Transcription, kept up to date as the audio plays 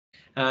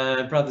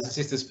Brothers and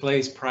sisters,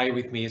 please pray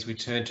with me as we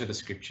turn to the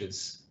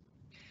scriptures.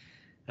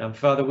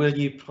 Father, will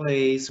you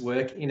please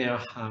work in our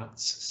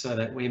hearts so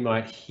that we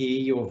might hear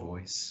your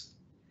voice?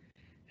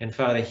 And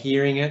Father,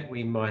 hearing it,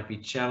 we might be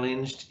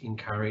challenged,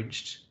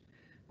 encouraged,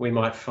 we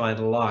might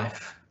find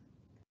life,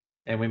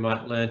 and we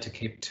might learn to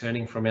keep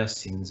turning from our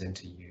sins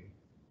into you.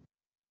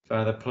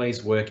 Father,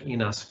 please work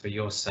in us for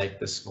your sake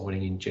this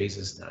morning in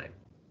Jesus' name.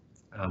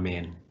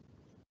 Amen.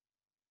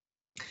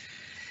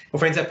 Well,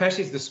 friends, our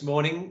passage this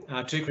morning,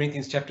 2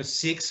 Corinthians chapter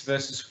 6,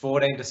 verses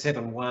 14 to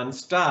 7:1,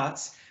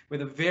 starts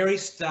with a very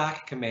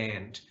stark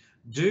command.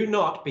 Do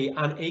not be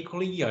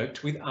unequally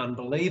yoked with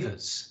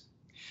unbelievers.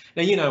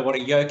 Now, you know what a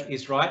yoke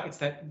is, right? It's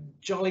that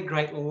jolly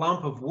great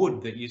lump of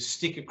wood that you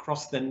stick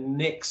across the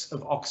necks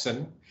of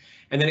oxen,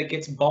 and then it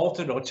gets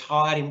bolted or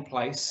tied in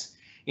place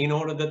in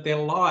order that their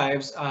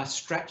lives are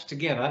strapped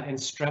together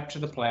and strapped to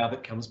the plough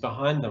that comes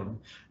behind them.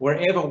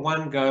 Wherever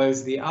one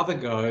goes, the other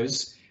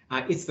goes.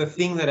 It's the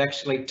thing that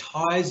actually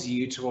ties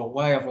you to a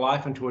way of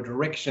life and to a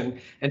direction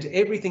and to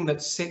everything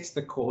that sets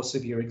the course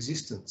of your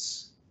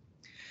existence.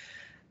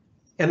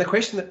 And the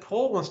question that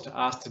Paul wants to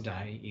ask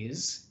today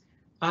is,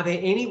 are there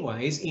any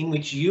ways in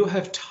which you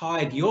have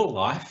tied your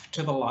life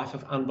to the life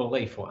of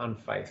unbelief or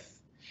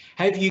unfaith?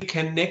 Have you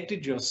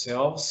connected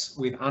yourselves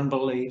with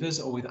unbelievers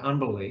or with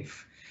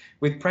unbelief,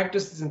 with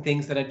practices and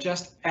things that are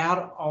just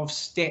out of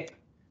step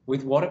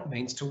with what it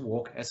means to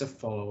walk as a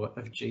follower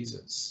of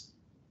Jesus?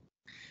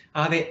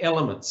 Are there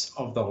elements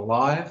of the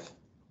life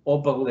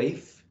or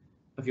belief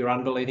of your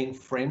unbelieving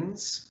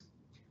friends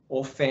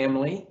or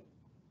family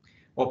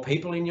or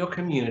people in your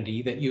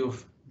community that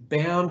you've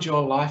bound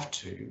your life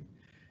to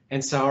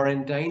and so are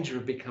in danger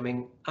of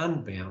becoming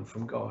unbound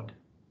from God?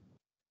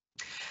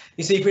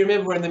 You see, if you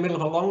remember, we're in the middle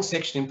of a long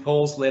section in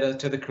Paul's letter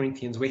to the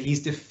Corinthians where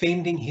he's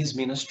defending his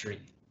ministry.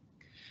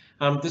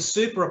 The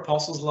super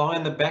apostles lie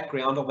in the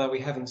background, although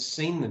we haven't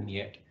seen them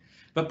yet.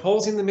 But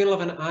Paul's in the middle of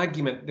an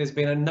argument. There's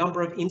been a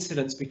number of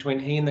incidents between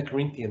he and the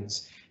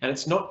Corinthians, and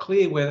it's not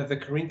clear whether the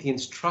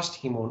Corinthians trust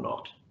him or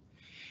not.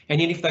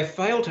 And yet if they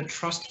fail to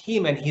trust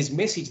him and his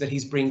message that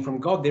he's bringing from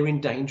God, they're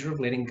in danger of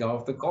letting go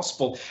of the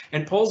gospel.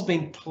 And Paul's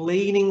been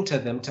pleading to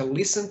them to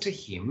listen to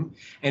him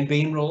and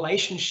be in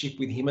relationship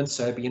with him and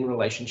so be in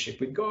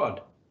relationship with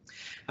God.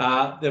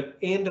 The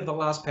end of the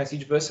last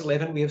passage, verse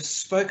 11, we have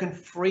spoken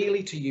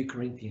freely to you,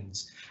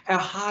 Corinthians. Our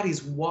heart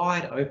is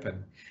wide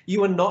open.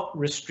 You are not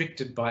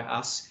restricted by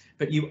us,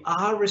 but you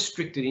are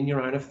restricted in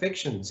your own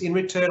affections. In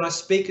return, I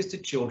speak as to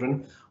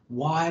children,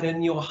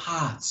 widen your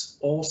hearts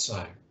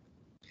also.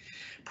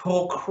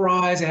 Paul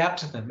cries out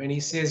to them and he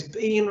says,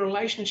 be in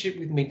relationship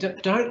with me.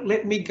 Don't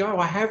let me go.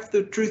 I have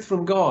the truth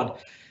from God.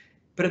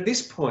 But at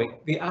this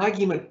point, the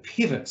argument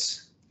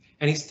pivots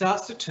and he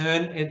starts to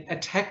turn and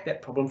attack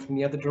that problem from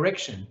the other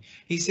direction.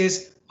 He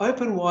says,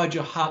 open wide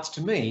your hearts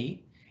to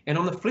me. And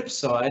on the flip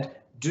side,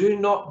 do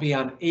not be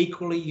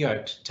unequally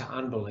yoked to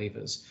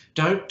unbelievers.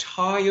 Don't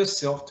tie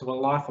yourself to a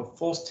life of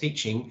false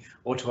teaching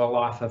or to a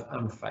life of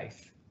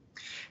unfaith.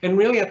 And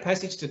really our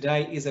passage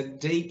today is a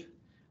deep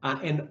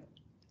and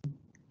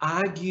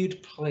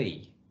argued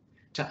plea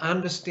to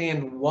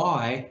understand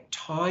why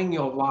tying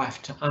your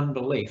life to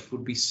unbelief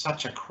would be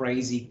such a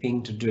crazy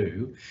thing to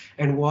do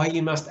and why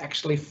you must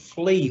actually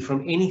flee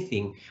from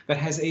anything that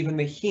has even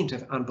the hint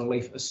of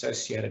unbelief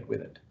associated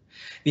with it.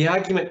 The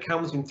argument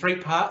comes in three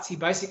parts. He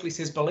basically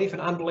says belief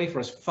and unbelief are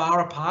as far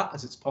apart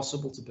as it's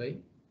possible to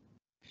be.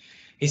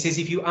 He says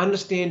if you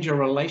understand your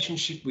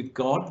relationship with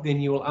God,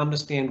 then you will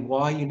understand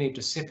why you need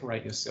to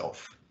separate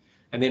yourself.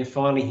 And then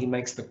finally, he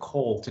makes the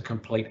call to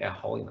complete our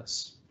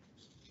holiness.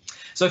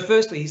 So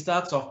firstly, he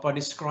starts off by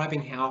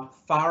describing how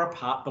far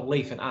apart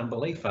belief and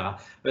unbelief are,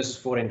 verses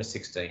 14 to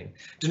 16.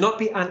 Do not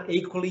be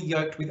unequally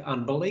yoked with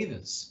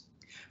unbelievers.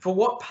 For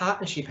what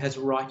partnership has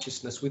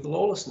righteousness with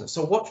lawlessness?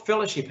 Or what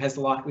fellowship has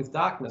light with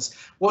darkness?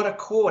 What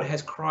accord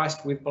has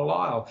Christ with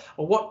Belial?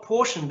 Or what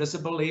portion does a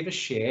believer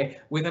share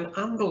with an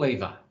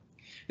unbeliever?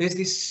 There's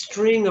this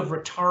string of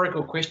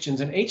rhetorical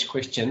questions, and each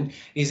question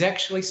is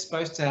actually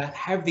supposed to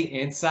have the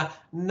answer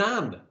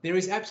none. There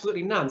is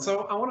absolutely none.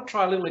 So I want to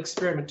try a little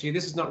experiment to you.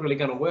 This is not really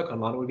going to work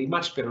online. It would be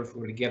much better if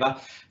we were together.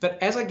 But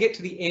as I get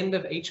to the end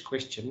of each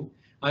question,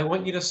 I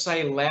want you to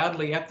say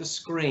loudly at the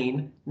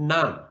screen,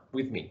 none,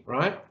 with me,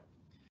 right?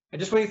 I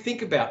just want you to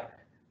think about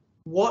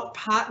what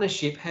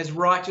partnership has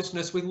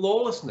righteousness with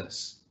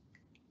lawlessness?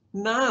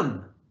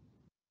 None.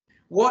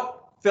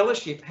 What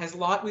fellowship has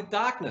light with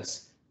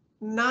darkness?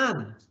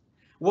 None.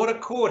 What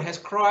accord has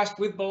Christ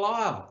with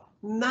Belial?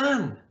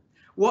 None.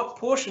 What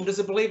portion does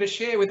a believer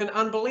share with an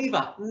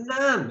unbeliever?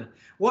 None.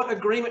 What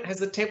agreement has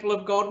the temple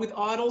of God with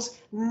idols?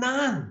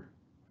 None.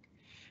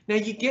 Now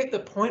you get the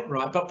point,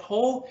 right? But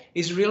Paul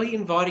is really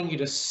inviting you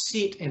to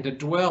sit and to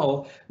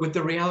dwell with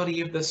the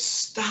reality of the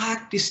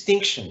stark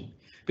distinction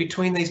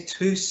between these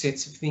two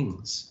sets of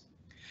things.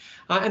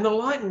 And the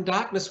light and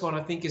darkness one,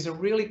 I think, is a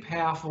really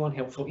powerful and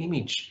helpful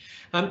image.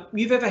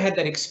 You've ever had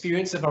that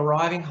experience of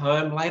arriving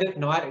home late at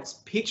night, it's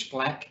pitch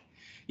black,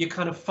 you're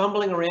kind of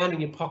fumbling around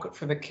in your pocket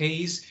for the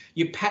keys.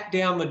 You pat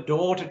down the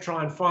door to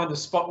try and find the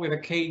spot where the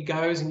key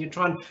goes, and you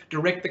try and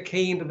direct the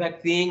key into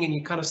that thing, and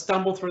you kind of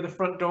stumble through the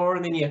front door,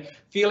 and then you're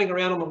feeling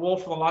around on the wall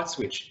for the light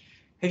switch.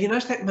 Have you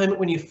noticed that moment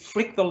when you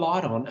flick the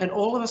light on and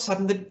all of a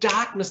sudden the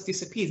darkness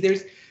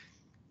disappears?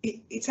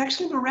 It's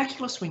actually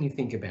miraculous when you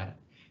think about it.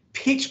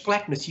 Pitch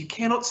blackness, you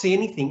cannot see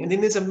anything, and then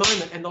there's a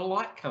moment and the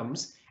light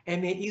comes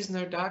and there is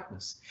no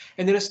darkness.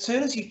 And then as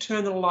soon as you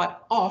turn the light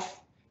off,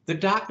 the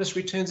darkness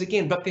returns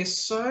again, but they're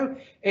so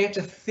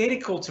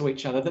antithetical to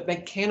each other that they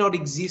cannot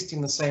exist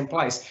in the same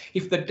place.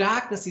 If the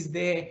darkness is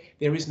there,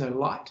 there is no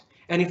light.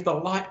 And if the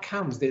light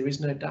comes, there is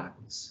no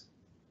darkness.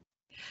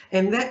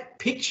 And that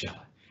picture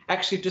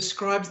actually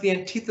describes the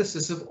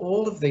antithesis of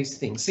all of these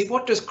things. See,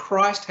 what does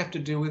Christ have to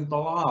do with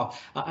Belial?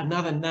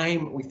 Another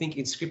name we think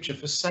in Scripture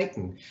for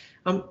Satan.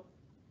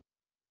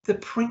 The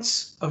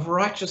Prince of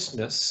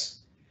Righteousness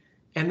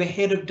and the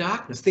head of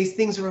darkness. These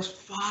things are as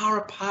far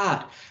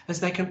apart as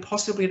they can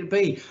possibly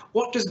be.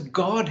 What does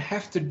God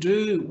have to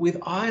do with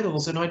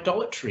idols and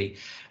idolatry?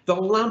 The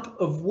lump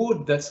of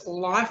wood that's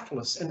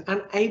lifeless and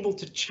unable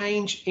to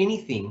change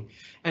anything,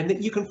 and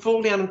that you can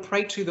fall down and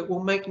pray to that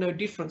will make no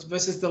difference,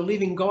 versus the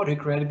living God who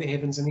created the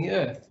heavens and the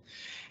earth.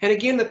 And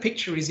again, the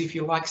picture is, if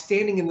you like,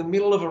 standing in the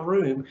middle of a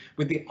room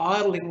with the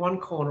idol in one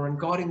corner and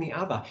God in the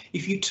other.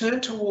 If you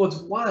turn towards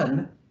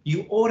one,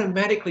 you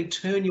automatically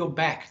turn your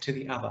back to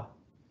the other.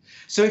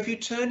 So if you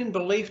turn in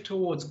belief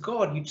towards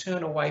God, you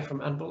turn away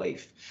from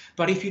unbelief.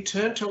 But if you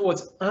turn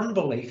towards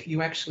unbelief,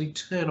 you actually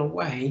turn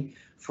away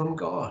from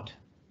God.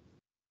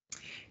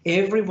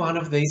 Every one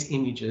of these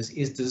images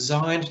is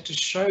designed to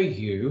show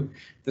you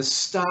the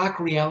stark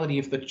reality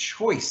of the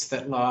choice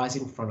that lies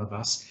in front of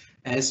us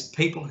as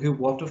people who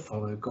want to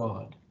follow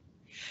God.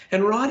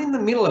 And right in the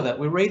middle of that,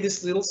 we read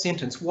this little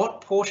sentence: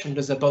 what portion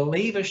does a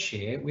believer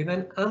share with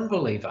an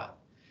unbeliever?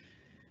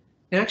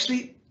 Now,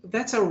 actually,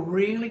 that's a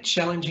really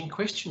challenging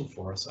question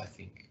for us, I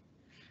think,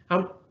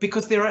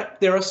 because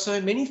there are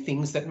so many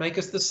things that make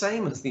us the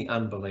same as the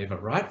unbeliever,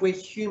 right? We're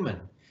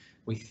human.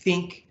 We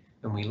think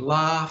and we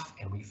laugh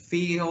and we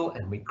feel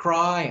and we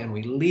cry and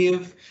we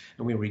live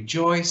and we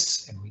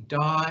rejoice and we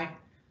die.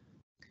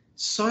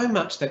 So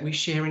much that we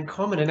share in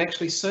common, and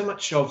actually so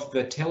much of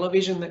the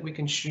television that we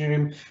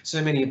consume,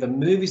 so many of the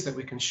movies that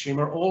we consume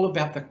are all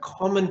about the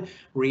common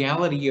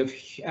reality of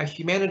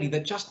humanity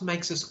that just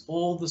makes us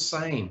all the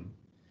same.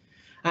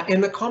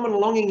 And the common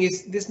longing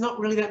is there's not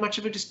really that much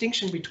of a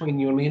distinction between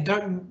you and me, and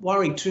don't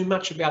worry too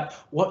much about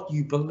what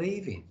you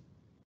believe in.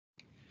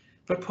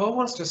 But Paul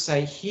wants to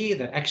say here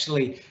that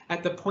actually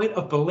at the point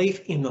of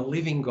belief in the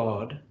living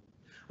God,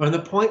 or in the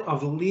point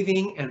of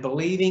living and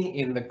believing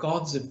in the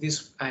gods of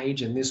this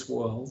age and this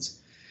world,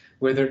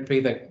 whether it be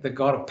the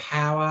God of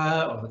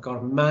power or the God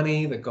of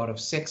money, the God of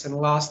sex and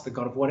lust, the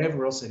God of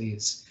whatever else it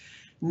is,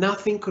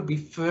 nothing could be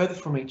further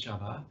from each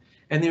other.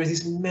 And there is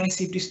this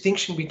massive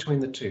distinction between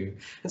the two.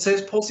 And so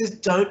as Paul says,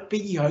 don't be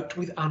yoked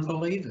with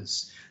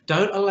unbelievers.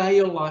 Don't allow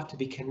your life to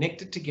be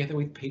connected together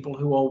with people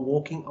who are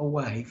walking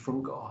away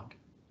from God.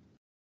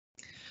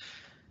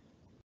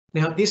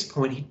 Now at this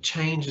point, he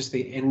changes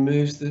and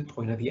moves to the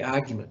point of the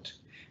argument,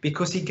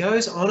 because he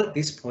goes on at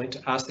this point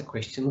to ask the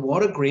question,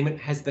 what agreement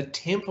has the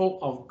temple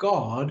of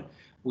God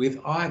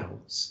with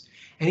idols?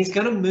 And he's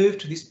going to move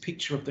to this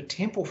picture of the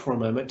temple for a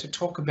moment to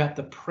talk about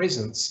the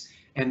presence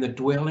and the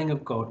dwelling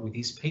of God with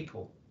his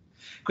people.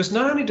 Because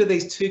not only do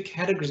these two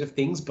categories of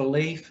things,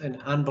 belief and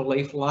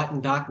unbelief, light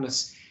and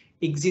darkness,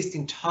 exist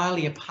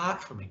entirely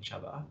apart from each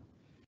other,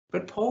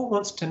 but Paul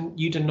wants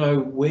you to know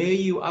where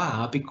you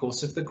are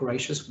because of the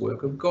gracious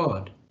work of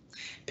God.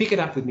 Pick it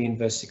up with me in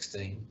verse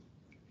 16.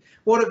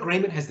 What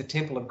agreement has the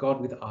temple of God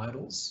with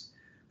idols?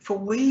 For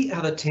we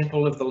are the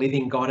temple of the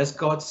living God, as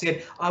God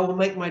said, I will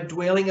make my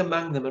dwelling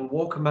among them and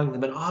walk among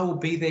them, and I will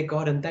be their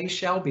God, and they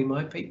shall be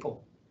my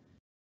people.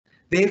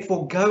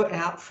 Therefore go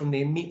out from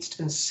their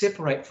midst and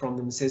separate from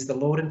them, says the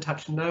Lord, and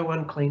touch no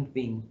unclean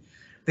thing.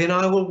 Then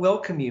I will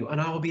welcome you, and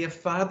I will be a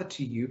father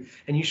to you,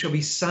 and you shall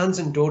be sons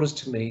and daughters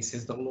to me,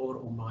 says the Lord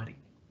Almighty.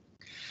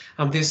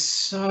 There's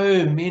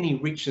so many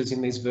riches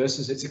in these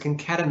verses. It's a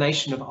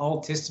concatenation of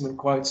Old Testament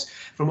quotes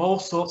from all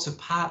sorts of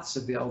parts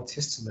of the Old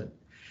Testament.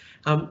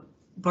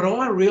 But all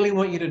I really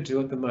want you to do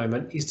at the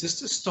moment is just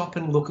to stop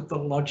and look at the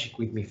logic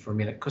with me for a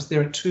minute, because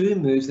there are two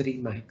moves that he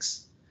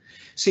makes.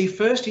 See,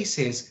 first he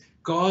says,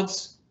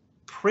 God's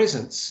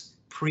presence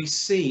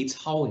precedes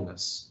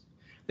holiness.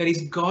 That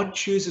is, God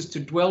chooses to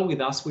dwell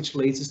with us, which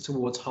leads us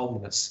towards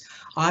holiness.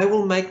 I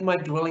will make my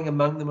dwelling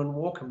among them and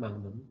walk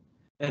among them,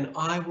 and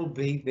I will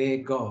be their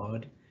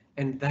God,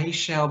 and they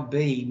shall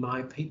be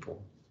my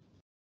people.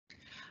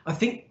 I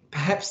think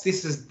perhaps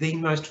this is the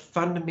most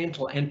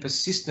fundamental and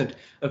persistent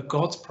of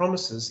God's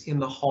promises in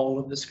the whole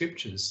of the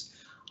scriptures.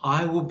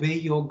 I will be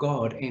your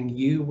God, and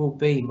you will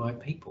be my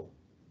people.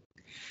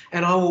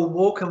 And I will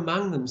walk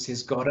among them,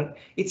 says God. And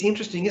it's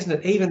interesting, isn't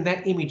it? Even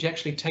that image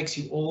actually takes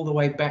you all the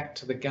way back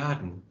to the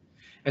garden.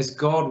 as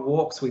God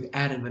walks with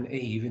Adam and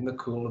Eve in the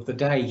cool of the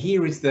day.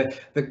 Here is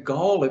the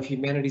goal of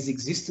humanity's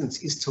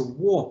existence, is to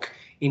walk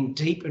in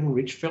deep and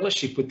rich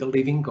fellowship with the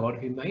living God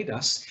who made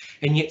us,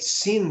 and yet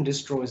sin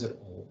destroys it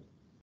all.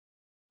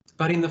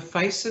 But in the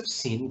face of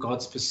sin,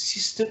 God's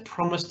persistent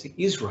promise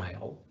to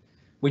Israel,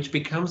 which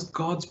becomes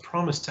God's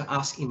promise to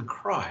us in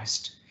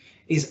Christ,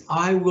 is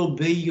I will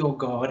be your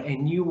God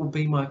and you will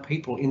be my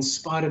people in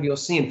spite of your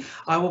sin.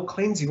 I will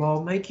cleanse you, I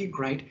will make you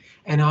great,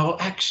 and I will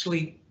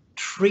actually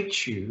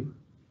treat you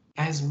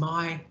as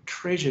my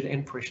treasured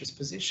and precious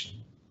possession.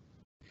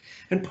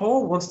 And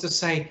Paul wants to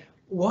say,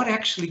 what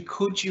actually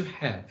could you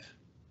have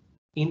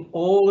in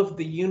all of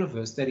the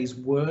universe that is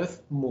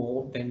worth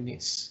more than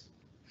this?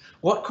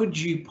 What could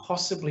you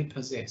possibly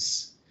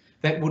possess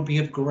that would be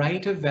of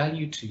greater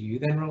value to you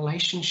than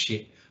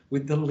relationship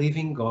with the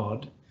living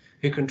God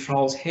who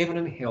controls heaven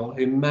and hell,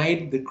 who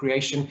made the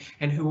creation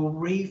and who will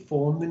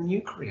reform the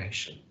new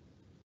creation?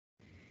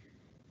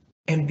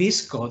 And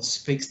this God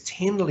speaks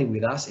tenderly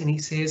with us and he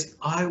says,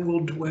 I will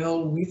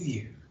dwell with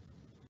you.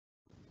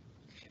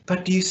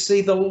 But do you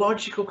see the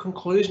logical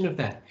conclusion of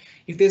that?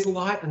 If there's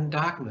light and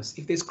darkness,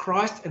 if there's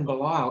Christ and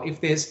Belial, if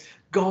there's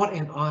God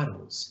and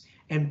idols,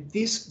 and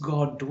this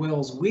God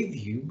dwells with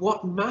you,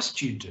 what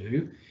must you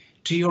do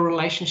to your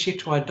relationship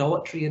to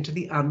idolatry and to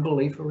the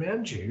unbelief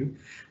around you?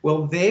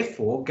 Well,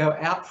 therefore, go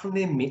out from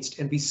their midst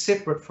and be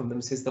separate from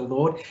them, says the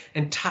Lord,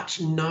 and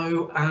touch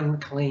no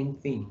unclean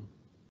thing.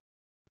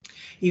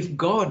 If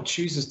God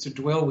chooses to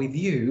dwell with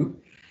you,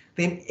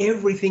 then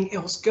everything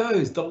else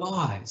goes, the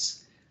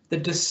lies, the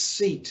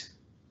deceit,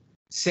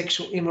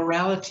 sexual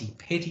immorality,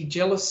 petty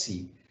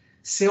jealousy,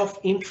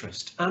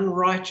 self-interest,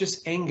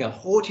 unrighteous anger,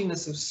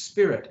 haughtiness of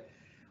spirit,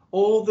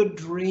 all the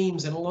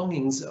dreams and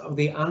longings of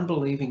the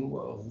unbelieving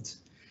world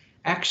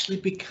actually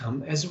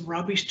become as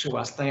rubbish to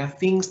us. They are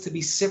things to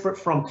be separate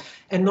from,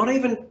 and not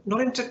even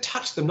to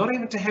touch them, not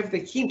even to have the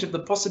hint of the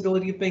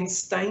possibility of being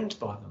stained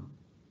by them.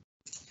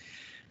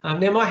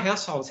 Now, my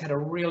household has had a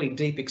really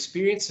deep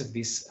experience of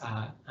this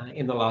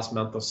in the last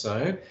month or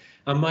so.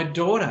 My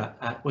daughter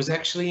was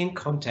actually in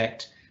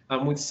contact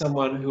with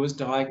someone who was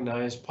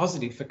diagnosed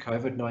positive for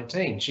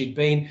COVID-19.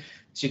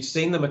 She'd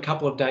seen them a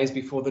couple of days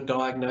before the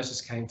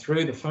diagnosis came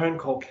through. The phone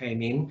call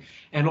came in,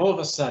 and all of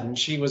a sudden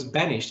she was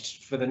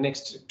banished for the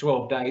next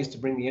 12 days to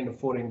bring the end of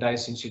 14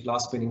 days since she'd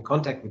last been in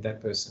contact with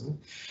that person.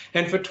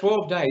 And for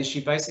 12 days,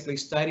 she basically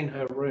stayed in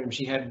her room.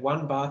 She had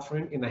one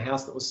bathroom in the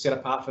house that was set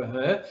apart for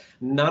her.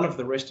 None of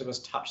the rest of us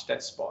touched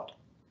that spot.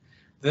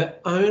 The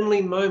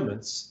only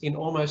moments in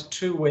almost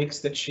 2 weeks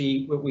that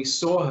we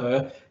saw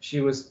her,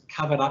 she was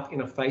covered up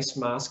in a face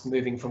mask,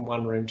 moving from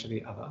one room to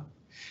the other.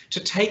 To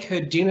take her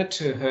dinner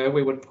to her,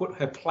 we would put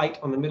her plate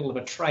on the middle of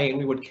a tray and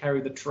we would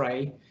carry the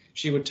tray.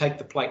 She would take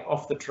the plate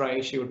off the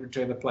tray. She would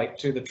return the plate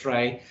to the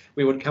tray.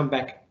 We would come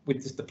back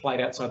with just the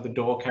plate outside the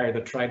door, carry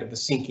the tray to the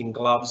sink in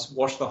gloves,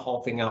 wash the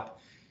whole thing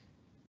up.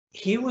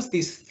 Here was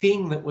this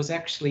thing that was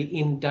actually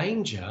in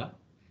danger,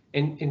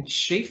 and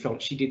she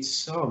felt she did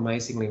so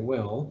amazingly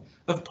well,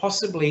 of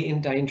possibly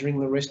endangering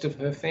the rest of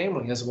her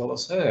family as well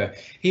as her.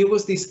 Here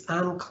was this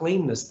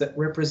uncleanness that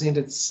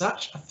represented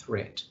such a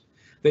threat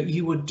that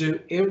you would do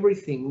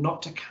everything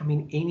not to come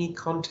in any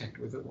contact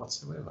with it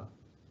whatsoever.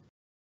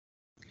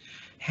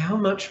 How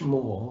much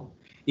more,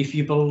 if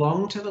you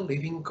belong to the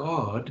living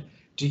God,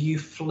 do you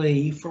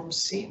flee from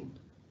sin?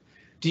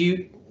 Do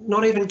you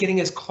not even getting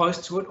as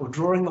close to it or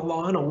drawing the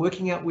line or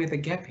working out where the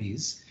gap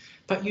is,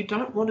 but you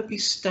don't want to be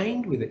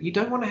stained with it. You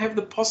don't want to have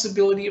the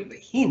possibility of the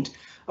hint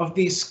of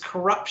this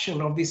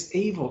corruption, of this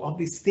evil, of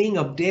this thing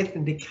of death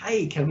and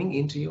decay coming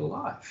into your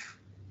life.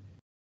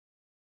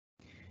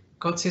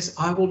 God says,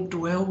 I will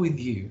dwell with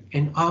you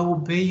and I will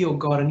be your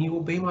God and you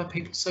will be my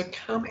people. So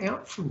come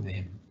out from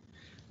them.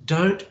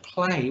 Don't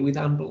play with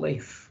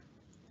unbelief.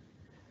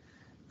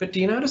 But do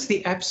you notice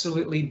the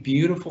absolutely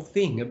beautiful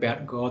thing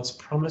about God's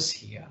promise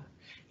here?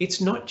 It's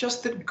not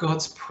just that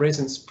God's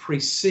presence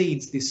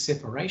precedes this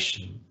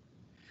separation,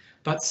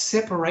 but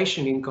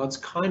separation in God's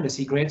kindness.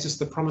 He grants us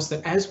the promise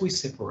that as we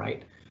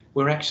separate,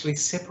 we're actually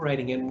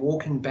separating and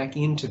walking back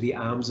into the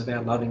arms of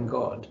our loving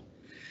God.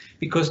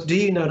 Because do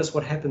you notice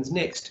what happens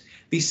next?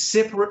 Be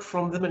separate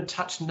from them and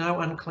touch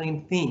no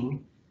unclean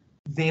thing,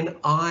 then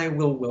I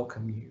will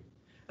welcome you.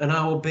 And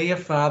I will be a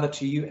father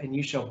to you, and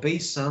you shall be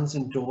sons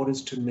and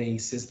daughters to me,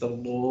 says the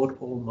Lord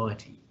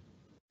Almighty.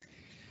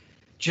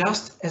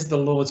 Just as the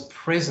Lord's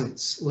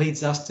presence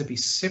leads us to be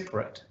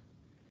separate,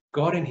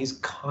 God in his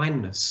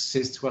kindness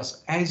says to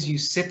us, as you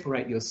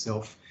separate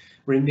yourself,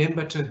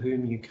 remember to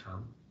whom you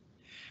come.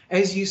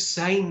 As you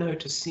say no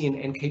to sin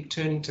and keep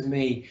turning to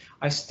me,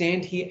 I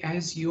stand here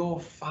as your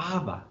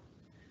Father,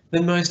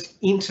 the most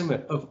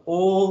intimate of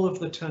all of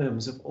the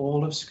terms of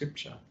all of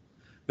Scripture.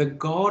 The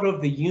God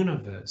of the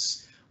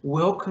universe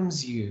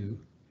welcomes you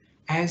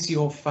as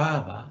your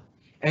Father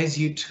as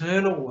you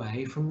turn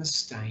away from the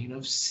stain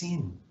of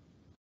sin.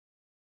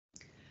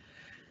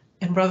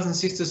 And brothers and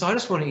sisters, I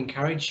just want to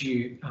encourage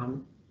you,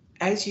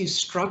 as you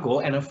struggle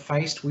and are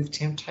faced with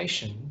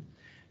temptation,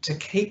 to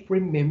keep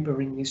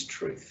remembering this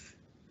truth.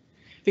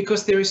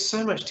 Because there is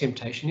so much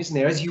temptation, isn't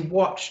there? As you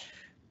watch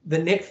the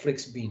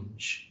Netflix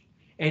binge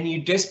and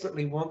you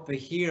desperately want the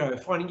hero,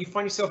 you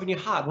find yourself in your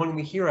heart wanting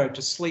the hero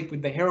to sleep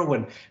with the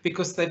heroine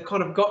because they've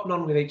kind of gotten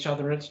on with each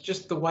other and it's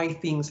just the way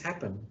things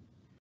happen.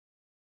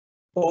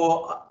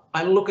 Or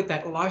I look at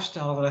that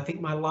lifestyle and I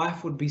think my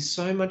life would be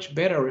so much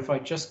better if I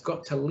just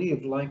got to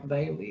live like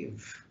they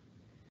live.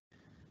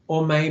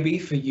 Or maybe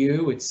for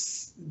you,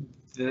 it's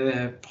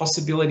the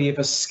possibility of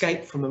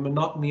escape from the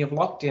monotony of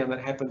lockdown that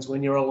happens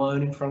when you're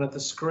alone in front of the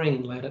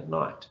screen late at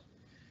night.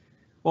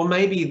 Or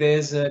maybe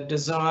there's a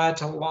desire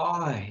to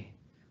lie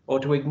or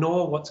to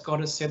ignore what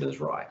God has said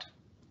is right.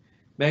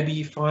 Maybe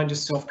you find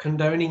yourself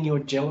condoning your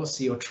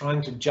jealousy or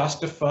trying to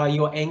justify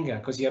your anger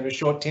because you have a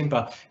short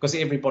temper, because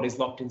everybody's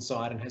locked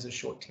inside and has a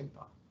short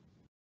temper.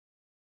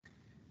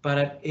 But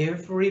at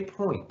every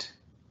point,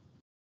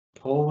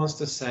 Paul wants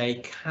to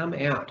say, come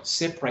out,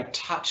 separate,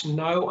 touch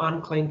no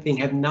unclean thing,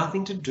 have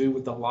nothing to do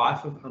with the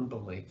life of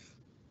unbelief.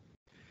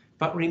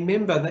 But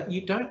remember that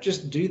you don't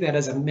just do that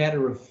as a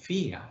matter of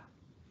fear.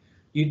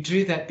 You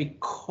do that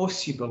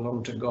because you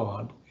belong to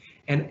God.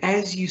 And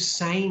as you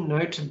say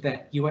no to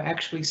that, you are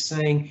actually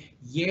saying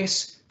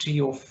yes to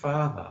your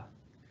Father,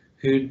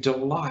 who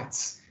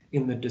delights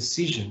in the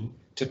decision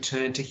to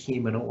turn to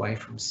him and away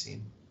from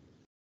sin.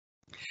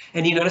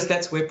 And you notice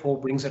that's where Paul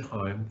brings it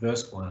home,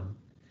 verse 1,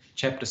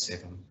 chapter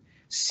 7.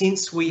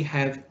 Since we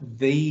have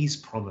these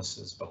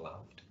promises,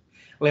 beloved,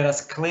 let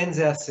us cleanse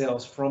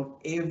ourselves from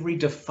every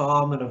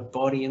defilement of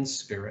body and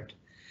spirit,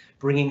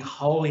 bringing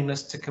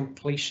holiness to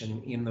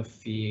completion in the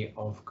fear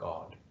of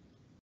God.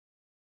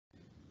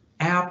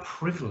 Our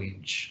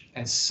privilege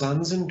as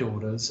sons and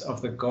daughters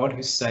of the God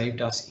who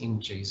saved us in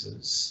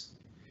Jesus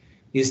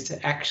is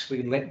to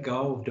actually let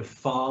go of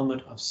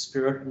defilement of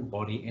spirit and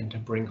body and to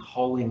bring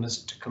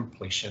holiness to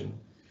completion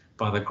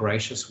by the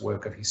gracious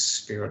work of his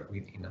Spirit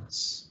within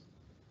us.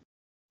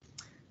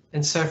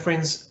 And so,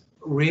 friends,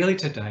 really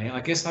today,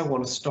 I guess I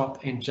want to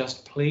stop and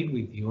just plead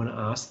with you and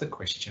ask the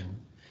question,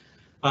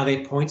 are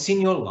there points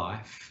in your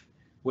life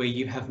where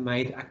you have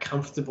made a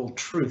comfortable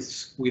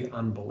truce with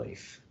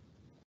unbelief?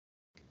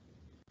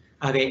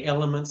 Are there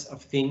elements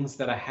of things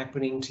that are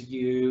happening to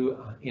you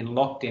in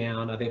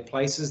lockdown? Are there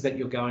places that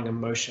you're going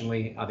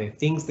emotionally? Are there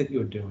things that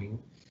you're doing?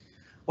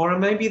 Or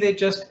maybe they're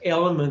just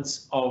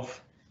elements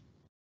of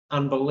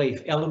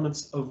unbelief,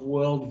 elements of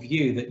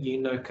worldview that you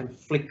know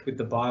conflict with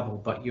the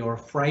Bible, but you're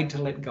afraid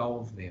to let go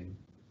of them.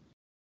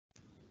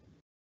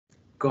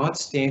 God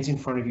stands in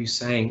front of you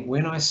saying,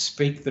 when I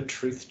speak the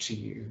truth to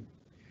you,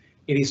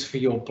 it is for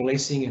your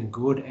blessing and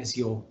good as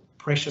your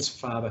precious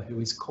Father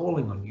who is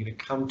calling on you to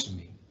come to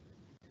me.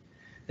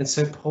 And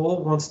so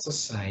Paul wants to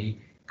say,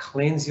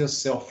 cleanse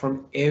yourself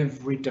from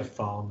every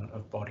defilement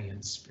of body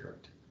and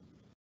spirit.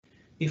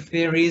 If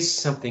there is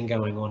something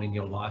going on in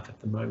your life at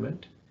the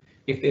moment,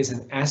 if there's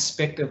an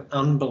aspect of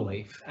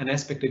unbelief, an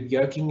aspect of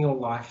yoking your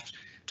life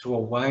to a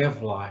way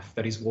of life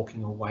that is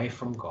walking away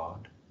from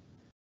God,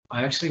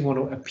 I actually want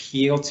to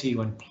appeal to you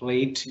and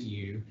plead to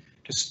you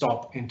to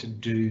stop and to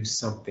do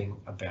something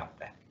about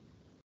that.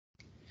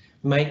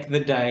 Make the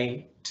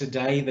day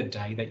today the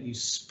day that you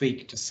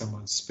speak to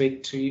someone.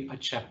 Speak to a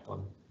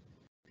chaplain.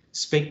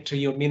 Speak to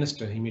your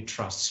minister whom you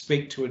trust.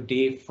 Speak to a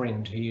dear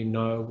friend who you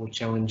know will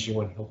challenge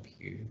you and help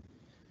you.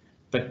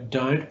 But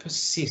don't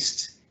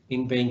persist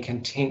in being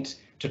content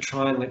to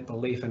try and let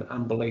belief and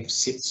unbelief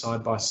sit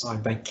side by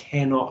side. They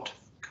cannot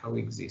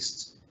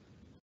coexist.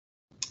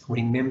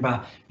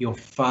 Remember, your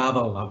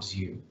Father loves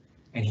you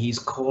and he's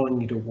calling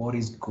you to what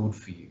is good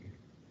for you.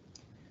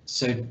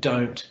 So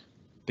don't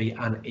be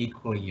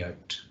unequally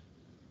yoked.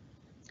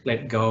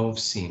 Let go of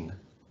sin,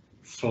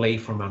 flee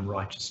from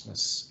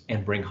unrighteousness,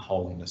 and bring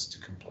holiness to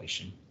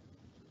completion.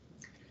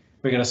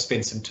 We're going to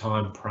spend some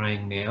time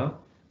praying now,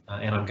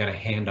 and I'm going to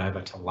hand over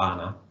to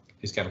Lana,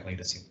 who's going to lead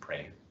us in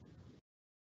prayer.